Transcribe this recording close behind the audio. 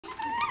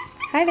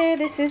Hi there,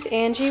 this is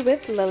Angie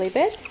with Lily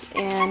Bits,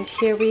 and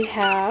here we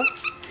have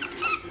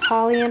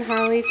Holly and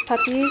Harley's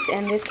puppies,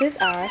 and this is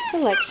our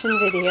selection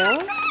video.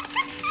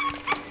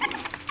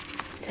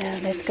 So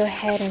let's go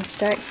ahead and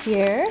start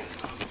here.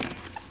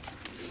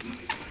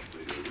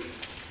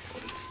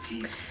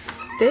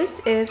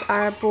 This is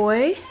our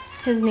boy.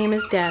 His name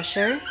is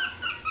Dasher,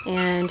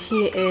 and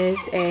he is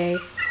a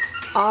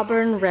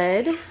auburn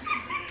red,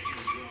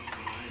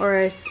 or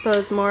I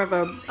suppose more of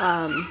a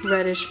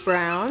reddish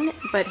brown,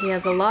 but he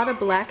has a lot of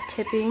black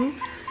tipping.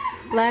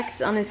 Black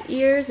on his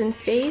ears and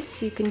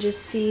face. You can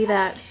just see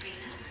that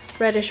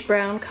reddish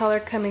brown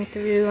color coming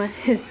through on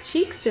his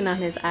cheeks and on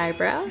his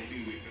eyebrows.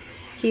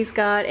 He's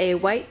got a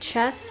white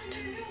chest,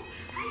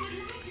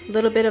 a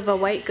little bit of a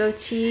white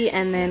goatee,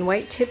 and then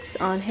white tips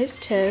on his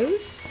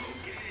toes.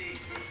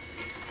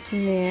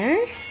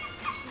 There.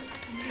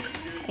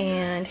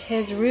 And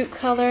his root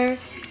color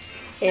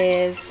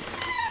is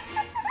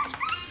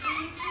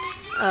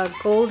a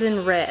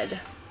golden red,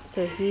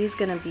 so he's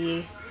gonna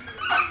be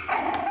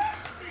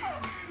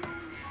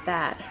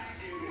that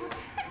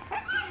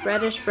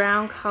reddish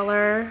brown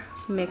color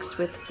mixed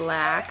with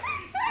black.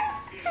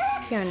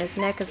 Here on his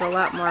neck is a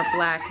lot more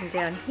black, and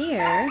down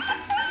here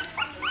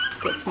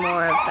it gets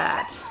more of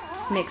that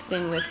mixed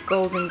in with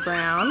golden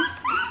brown.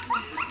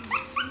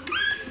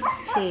 His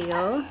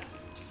tail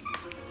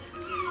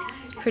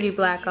is pretty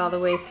black all the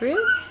way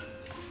through.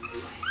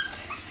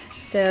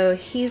 So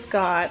he's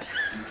got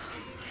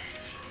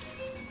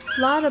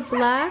a lot of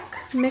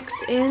black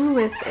mixed in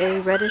with a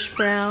reddish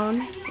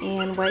brown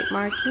and white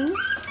markings.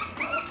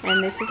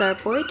 And this is our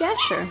boy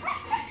Dasher.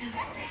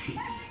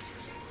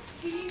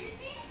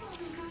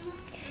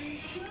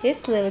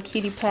 This little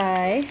cutie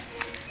pie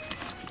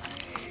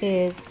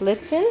is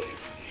Blitzen,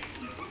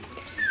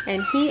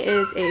 and he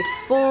is a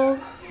full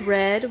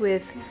red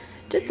with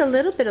just a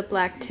little bit of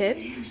black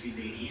tips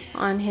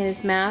on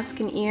his mask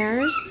and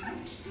ears.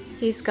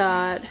 He's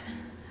got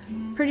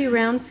pretty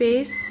round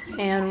face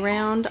and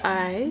round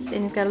eyes,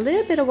 and he's got a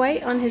little bit of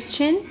white on his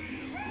chin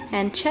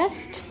and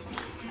chest,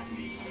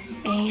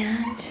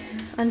 and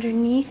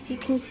underneath you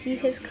can see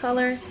his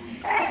color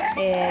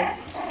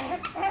is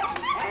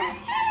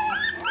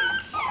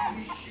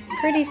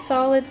pretty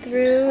solid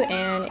through,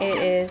 and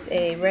it is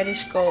a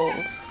reddish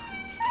gold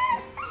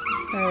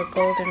or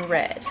golden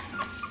red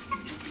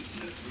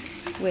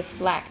with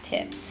black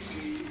tips.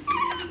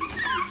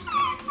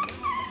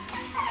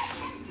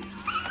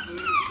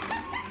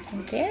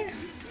 There.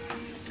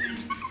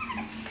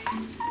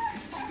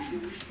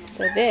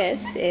 So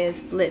this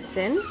is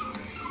Blitzen,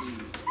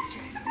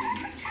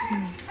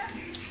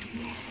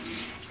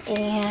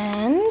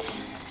 and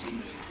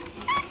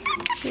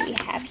what do we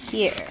have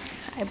here?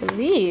 I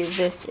believe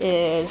this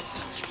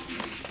is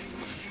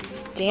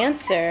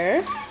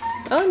Dancer.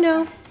 Oh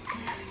no,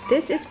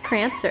 this is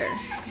Prancer,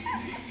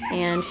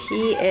 and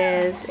he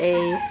is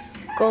a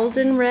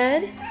golden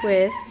red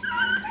with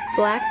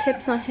black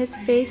tips on his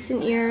face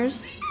and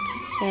ears,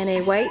 and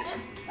a white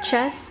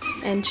chest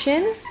and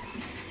chin,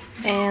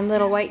 and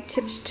little white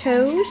tipped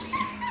toes,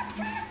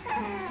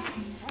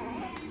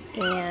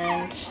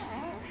 and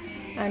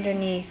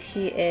underneath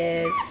he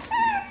is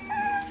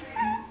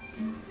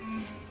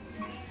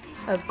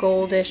a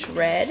goldish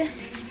red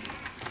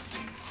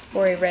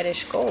or a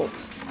reddish gold.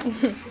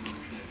 Let's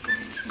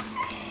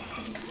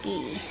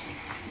see.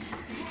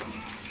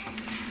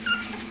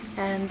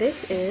 And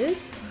this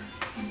is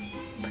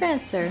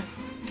Prancer.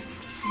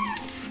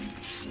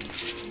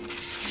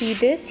 See,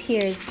 this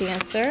here is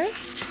Dancer.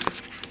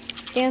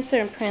 Dancer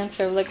and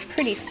Prancer look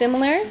pretty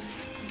similar,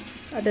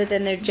 other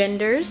than their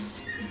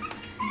genders.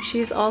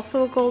 She's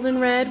also a golden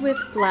red with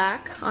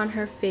black on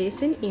her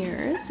face and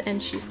ears,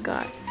 and she's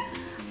got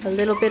a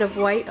little bit of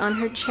white on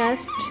her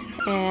chest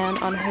and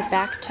on her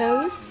back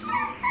toes,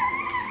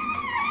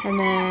 and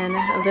then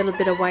a little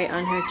bit of white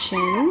on her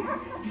chin,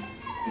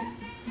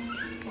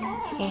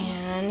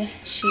 and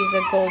she's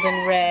a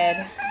golden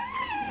red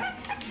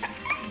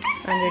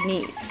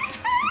underneath.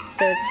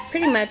 So it's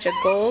pretty much a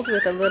gold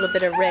with a little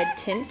bit of red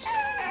tint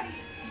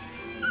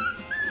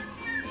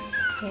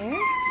here,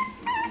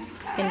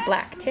 and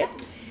black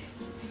tips.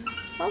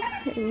 Oh,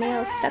 his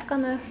nail's stuck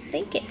on the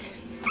blanket.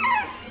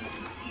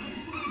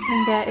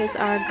 And that is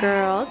our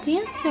girl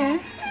Dancer.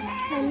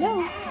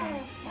 Hello.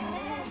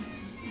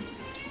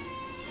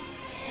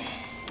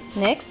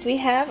 Next we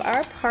have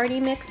our party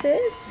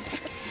mixes,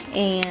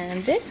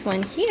 and this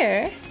one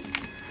here,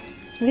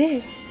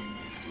 this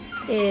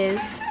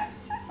is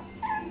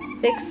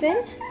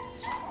Vixen.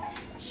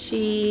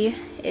 She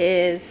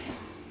is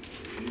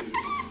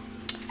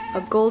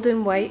a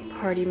golden white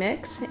party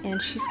mix,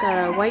 and she's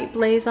got a white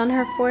blaze on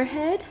her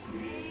forehead,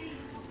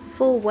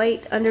 full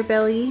white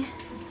underbelly,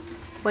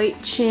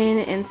 white chin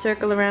and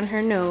circle around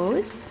her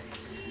nose,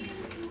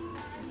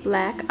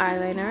 black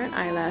eyeliner and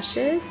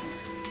eyelashes,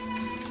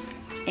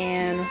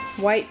 and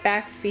white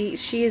back feet.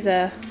 She is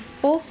a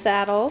full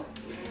saddle,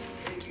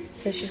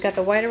 so she's got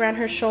the white around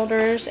her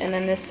shoulders, and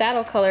then this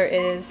saddle color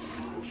is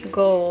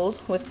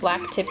gold with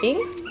black tipping.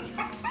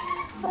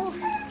 Oh.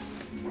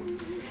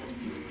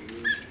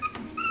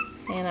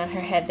 And on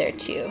her head there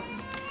too.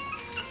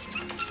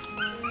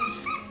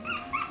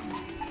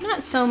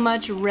 Not so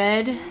much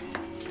red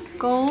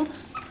gold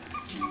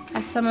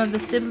as some of the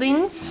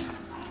siblings.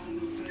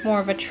 More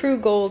of a true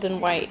gold and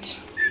white.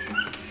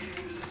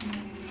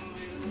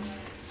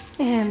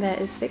 And that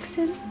is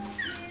Vixen.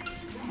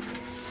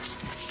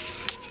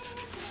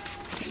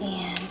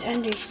 And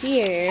under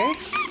here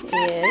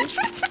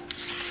is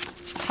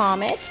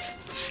Comet.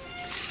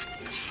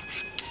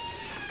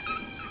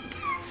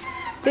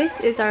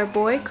 This is our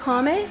boy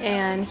Comet,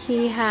 and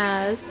he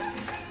has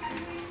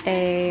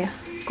a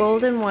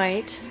gold and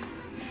white,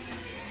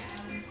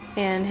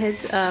 and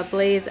his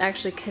blaze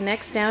actually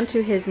connects down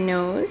to his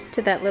nose,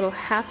 to that little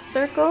half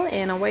circle,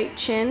 and a white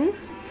chin,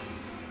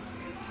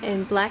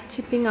 and black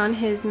tipping on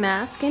his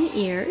mask and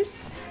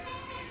ears,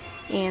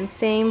 and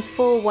same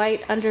full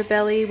white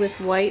underbelly with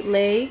white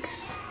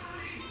legs,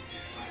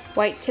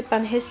 white tip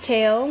on his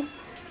tail.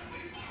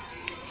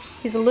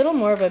 He's a little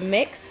more of a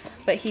mix,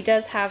 but he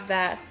does have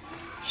that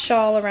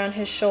shawl around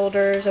his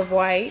shoulders of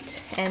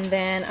white, and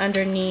then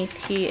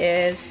underneath he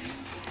is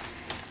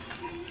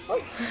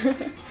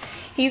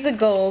he's a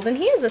gold, and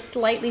he has a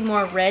slightly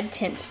more red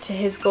tint to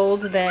his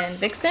gold than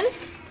Vixen,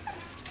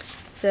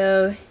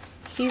 so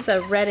he's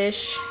a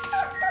reddish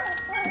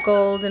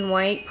gold and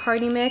white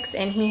party mix.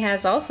 And he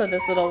has also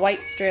this little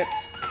white strip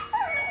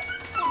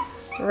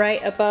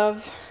right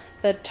above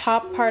the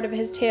top part of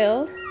his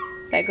tail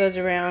that goes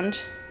around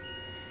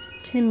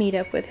to meet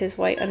up with his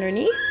white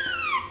underneath.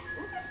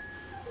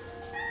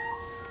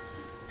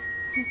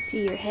 Let's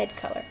see your head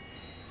color.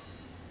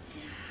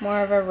 More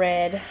of a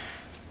red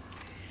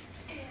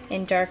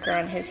and darker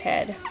on his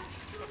head.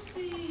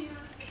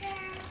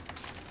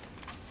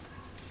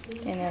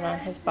 And then on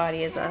his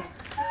body is a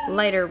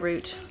lighter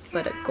root,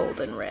 but a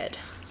golden red.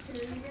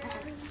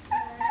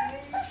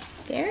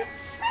 There.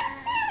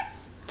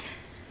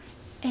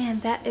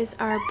 And that is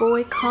our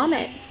boy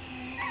Comet.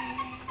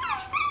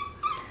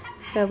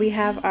 So we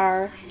have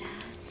our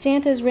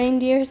Santa's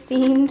reindeer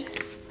themed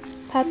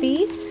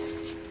puppies,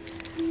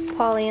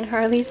 Polly and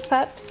Harley's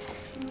pups,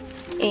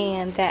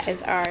 and that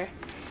is our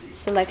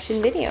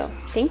selection video.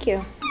 Thank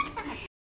you.